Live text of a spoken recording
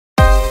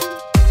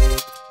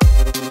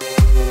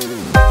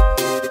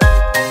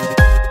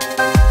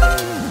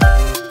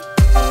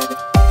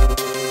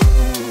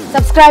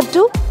Subscribe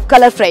to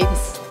Color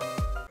Frames.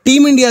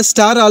 Team India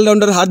star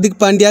allrounder Hardik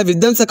Pandya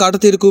విధ్వంస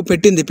కాటతీరుకు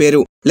పెట్టింది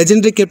పేరు.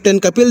 Legendary captain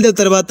Kapil Dev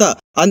తర్వాత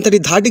అంతటి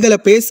ధాటిగల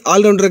పేస్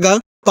ఆల్రౌండర్ గా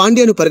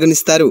పాండ్యాను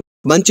పరిగణిస్తారు.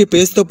 మంచి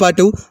పేస్ తో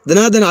పాటు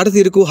ధనాధన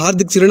ఆటతీరుకు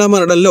హార్దిక్ చిరునామా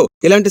అనడంలో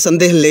ఎలాంటి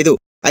సందేహం లేదు.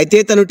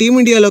 అయితే తను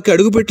టీమిండియాలోకి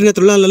అడుగుపెట్టిన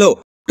తరుణాలలో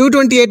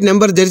 228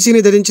 నెంబర్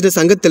జెర్సీని ధరించిన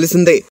సంగతి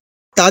తెలిసిందే.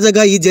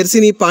 తాజాగా ఈ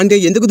జెర్సీని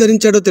పాండ్యా ఎందుకు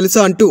ధరించాడో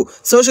తెలుసా అంటూ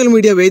సోషల్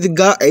మీడియా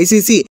వేదికగా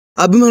ఐసీసీ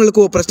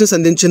అభిమానులకు ఓ ప్రశ్న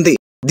సంధించింది.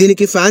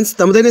 దీనికి ఫ్యాన్స్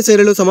తమదైన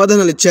శైలిలో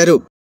సమాధానాలిచ్చారు.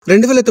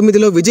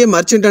 2009లో విజయ్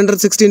మర్చెంట్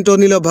అండర్-16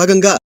 టోర్నీలో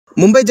భాగంగా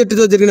ముంబై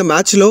జట్టుతో జరిగిన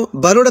మ్యాచ్లో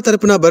బరోడా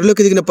తరపున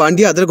బరిలోకి దిగిన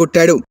పాండ్యా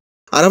అదరగొట్టాడు.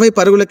 60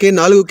 పరుగులకే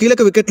 4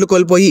 కీలక వికెట్లు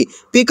కోల్పోయి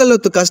పీకల్లో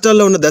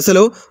కష్టాల్లో ఉన్న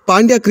దశలో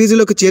పాండ్యా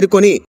క్రీజులోకి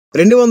చేరుకొని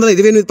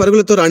 228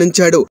 పరుగులతో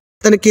రాణించాడు.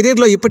 తన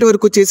కెరీర్లో ఇప్పటి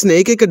వరకు చేసిన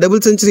ఏకైక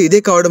డబుల్ సెంచరీ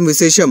ఇదే కావడం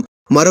విశేషం.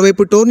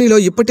 మరోవైపు టోర్నీలో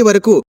ఇప్పటి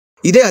వరకు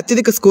ఇదే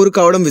అత్యధిక స్కోరు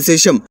కావడం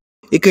విశేషం.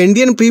 ఇక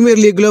ఇండియన్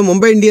ప్రీమియర్ లీగ్లో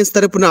ముంబై ఇండియన్స్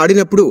తరపున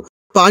ఆడినప్పుడు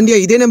పాండ్యా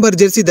ఇదే నెంబర్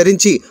జెర్సీ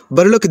ధరించి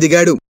బరిలోకి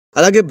దిగాడు.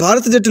 అలాగే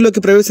భారత జట్టులోకి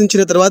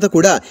ప్రవేశించిన తర్వాత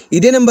కూడా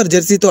ఇదే నెంబర్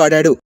జెర్సీతో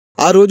ఆడాడు.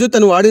 ఆ రోజు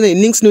తను ఆడిన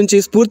ఇన్నింగ్స్ నుంచి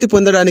స్ఫూర్తి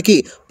పొందడానికి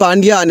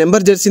పాండ్యా ఆ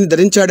నెంబర్ జెర్సీని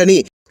ధరించాడని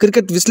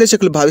క్రికెట్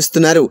విశ్లేషకులు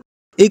భావిస్తున్నారు.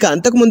 ఇక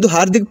అంతకుముందు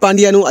హార్దిక్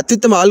పాండ్యాను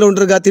అత్యుత్తమ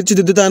ఆల్రౌండర్గా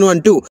తీర్చిదిద్దుతాను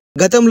అంటూ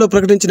గతంలో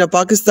ప్రకటించిన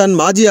పాకిస్తాన్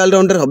మాజీ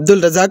ఆల్రౌండర్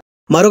అబ్దుల్ రజాక్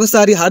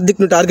మరొకసారి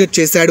హార్దిక్ ను టార్గెట్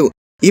చేశాడు.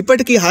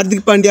 ఇప్పటికీ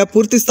హార్దిక్ పాండ్యా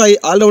పూర్తిస్థాయి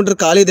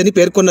ఆల్రౌండర్ కాలేదని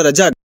పేర్కొన్న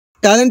రజాక్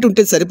టాలెంట్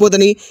ఉంటే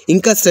సరిపోదని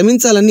ఇంకా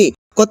శ్రమించాలని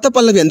కొత్త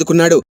పల్లవి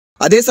అందుకున్నాడు.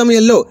 అదే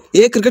సమయంలో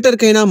ఏ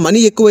క్రికెటర్కైనా మనీ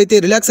ఎక్కువైతే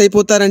రిలాక్స్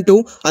అయిపోతారంటూ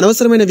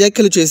అనవసరమైన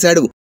వ్యాఖ్యలు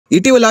చేశాడు.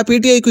 ఇటీవల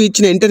పీటీఐకు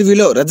ఇచ్చిన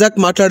ఇంటర్వ్యూలో రజాక్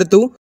మాట్లాడుతూ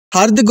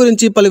హార్దిక్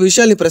గురించి పలు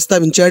విషయాల్ని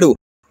ప్రస్తావించాడు.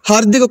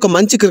 హార్దిక్ ఒక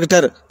మంచి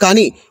క్రికెటర్,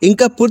 కానీ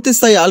ఇంకా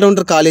పూర్తిస్థాయి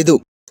ఆల్రౌండర్ కాలేదు.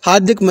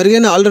 హార్దిక్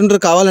మెరుగైన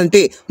ఆల్రౌండర్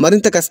కావాలంటే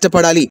మరింత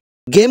కష్టపడాలి.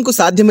 గేమ్కు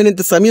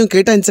సాధ్యమైనంత సమయం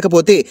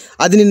కేటాయించకపోతే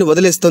అది నిన్ను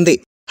వదిలేస్తుంది.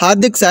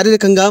 హార్దిక్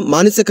శారీరకంగా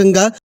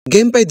మానసికంగా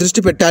గేమ్పై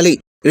దృష్టి పెట్టాలి.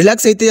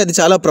 రిలాక్స్ అయితే అది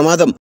చాలా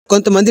ప్రమాదం.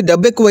 కొంతమంది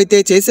డబ్బెక్కువైతే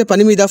చేసే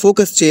పని మీద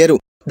ఫోకస్ చేయరు,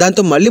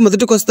 దాంతో మళ్లీ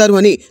మొదటికొస్తారు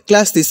అని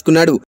క్లాస్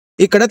తీసుకున్నాడు.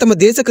 ఇక్కడ తమ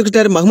దేశ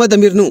క్రికెటర్ మహమ్మద్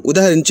అమీర్ను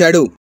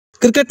ఉదాహరించాడు.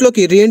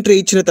 క్రికెట్లోకి రీఎంట్రీ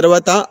ఇచ్చిన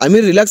తర్వాత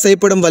అమీర్ రిలాక్స్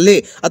అయిపోవడం వల్లే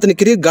అతని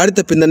కెరీర్ గాడి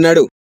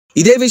తప్పిందన్నాడు.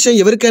 ఇదే విషయం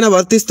ఎవరికైనా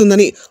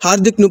వర్తిస్తుందని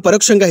హార్దిక్ ను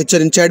పరోక్షంగా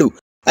హెచ్చరించాడు.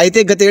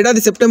 అయితే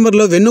గతేడాది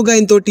సెప్టెంబర్లో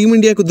వెన్నుగాయంతో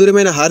టీమిండియాకు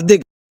దూరమైన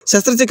హార్దిక్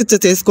శస్త్రచికిత్స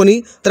చేసుకుని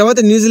తర్వాత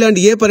న్యూజిలాండ్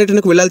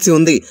పర్యటనకు వెళ్లాల్సి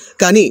ఉంది.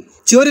 కానీ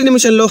చివరి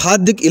నిమిషంలో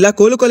హార్దిక్ ఇలా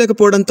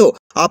కోలుకోలేకపోవడంతో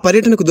ఆ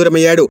పర్యటనకు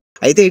దూరమయ్యాడు.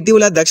 అయితే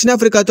ఇటీవల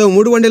దక్షిణాఫ్రికాతో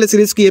 3 వన్డేల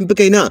సిరీస్కి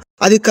ఎంపికైనా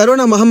అది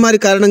కరోనా మహమ్మారి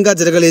కారణంగా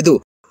జరగలేదు.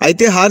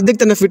 అయితే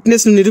హార్దిక్ తన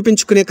ఫిట్నెస్ ను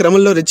నిరూపించుకునే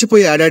క్రమంలో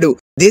రెచ్చిపోయి ఆడాడు.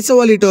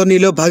 దేశవాళీ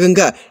టోర్నీలో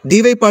భాగంగా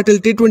డివై పాటిల్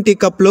టీ20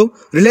 కప్లో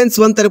రిలయన్స్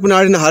 1 తరపున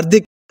ఆడిన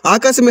హార్దిక్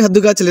ఆకాశమే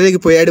హద్దుగా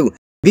చెలరేగిపోయాడు.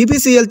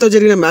 బీపీసీఎల్తో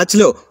జరిగిన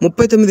మ్యాచ్లో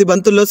 39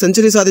 బంతుల్లో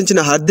సెంచరీ సాధించిన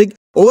హార్దిక్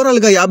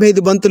ఓవరాల్గా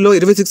 55 బంతుల్లో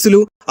 20 సిక్స్లు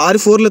 6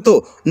 ఫోర్లతో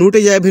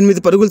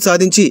 158 పరుగులు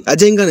సాధించి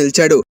అజేయంగా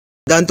నిలిచాడు.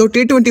 దాంతో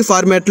టీ20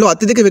 ఫార్మాట్లో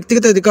అత్యధిక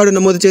వ్యక్తిగత రికార్డు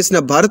నమోదు చేసిన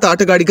భారత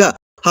ఆటగాడిగా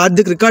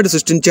హార్దిక్ రికార్డు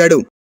సృష్టించాడు.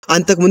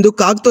 అంతకుముందు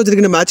కాక్తో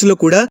జరిగిన మ్యాచ్లో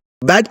కూడా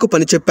బ్యాట్కు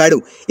పని చెప్పాడు.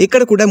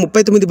 ఇక్కడ కూడా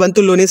 39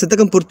 బంతుల్లోనే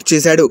శతకం పూర్తి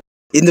చేశాడు.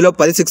 ఇందులో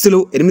 10 సిక్స్లు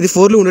 8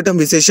 ఫోర్లు ఉండటం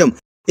విశేషం.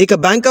 ఇక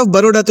బ్యాంక్ ఆఫ్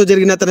బరోడాతో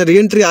జరిగిన తన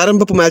రీఎంట్రీ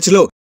ఆరంభపు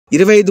మ్యాచ్లో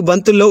 25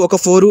 బంతుల్లో 1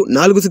 ఫోరు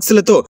 4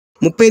 సిక్స్లతో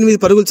 38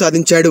 పరుగులు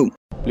సాధించాడు.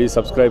 Please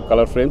subscribe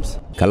colour frames.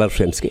 Colour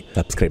frames కి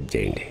సబ్స్క్రైబ్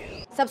చేయండి.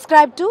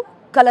 Subscribe to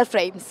Color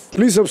Frames.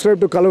 Please subscribe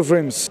to Color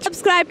Frames.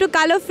 Subscribe to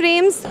Color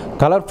Frames.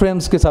 Colour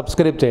frames కి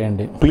సబ్స్క్రైబ్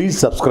చేయండి. Please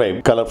subscribe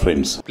Color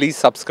Frames. Please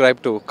subscribe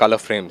to Color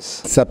Frames.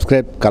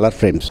 Subscribe colour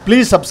frames.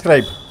 Please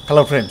subscribe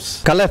Color Frames.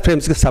 Colour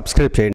frames కి subscribe చేయండి.